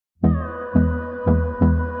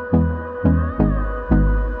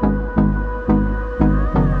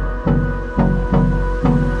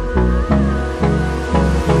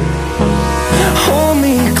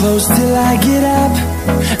close till I get up.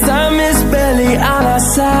 Time is barely on our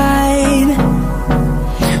side.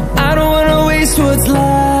 I don't wanna waste what's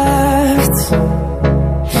left.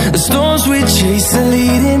 The storms we chase are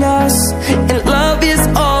leading us, and love is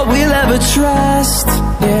all we'll ever trust.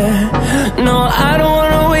 Yeah, no, I don't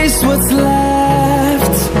wanna waste what's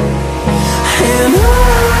left. And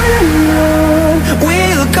on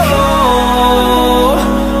we'll go,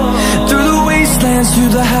 through the wastelands,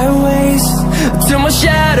 through the highways, till my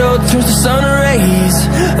shadow turns to sun rays.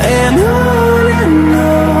 And on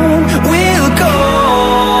we'll go,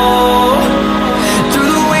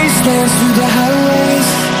 through the wastelands, through the highways,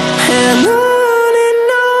 and on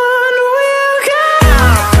we'll go.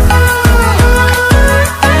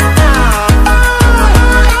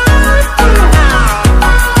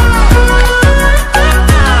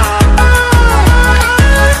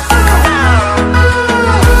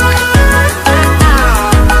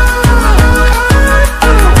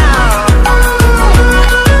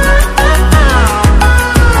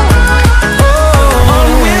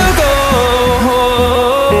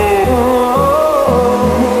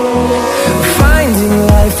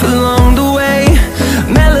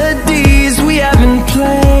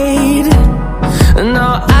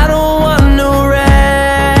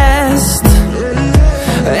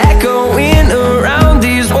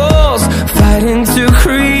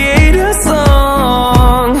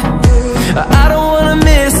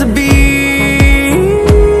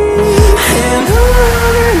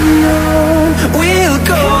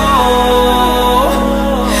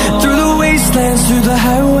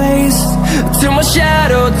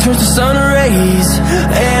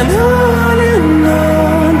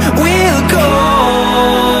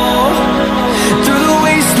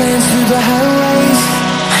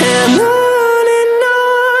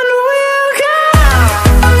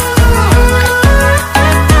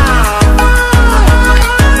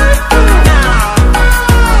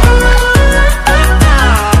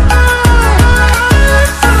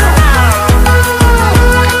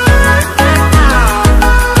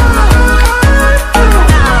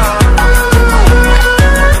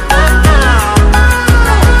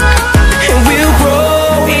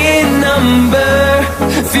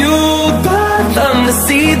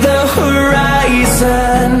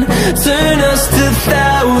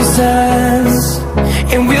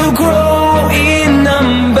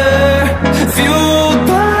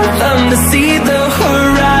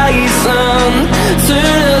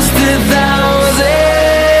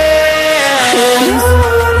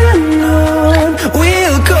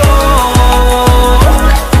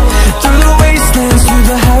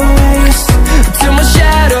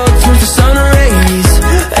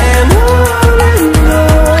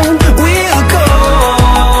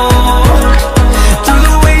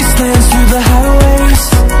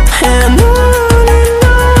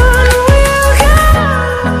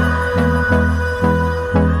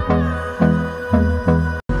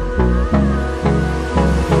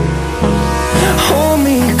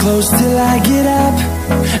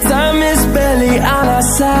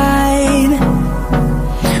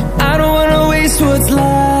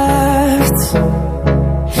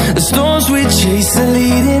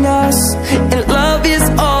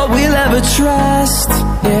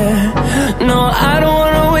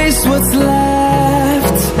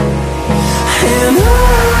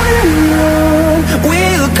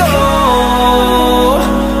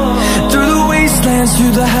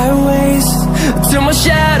 till my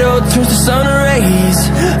shadow turns to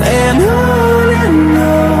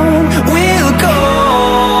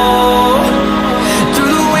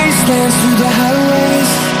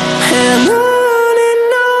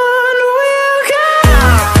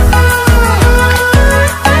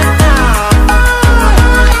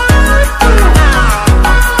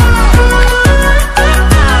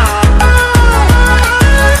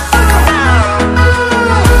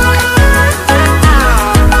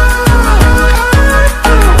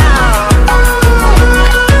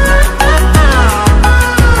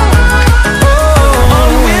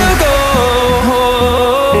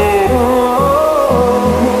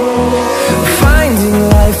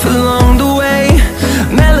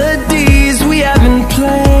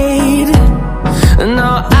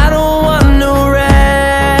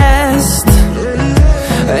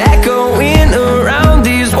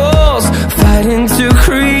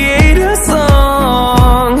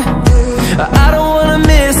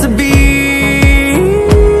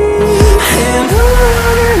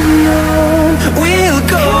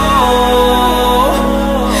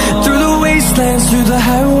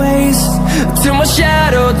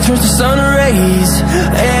sun rays,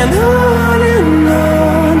 and on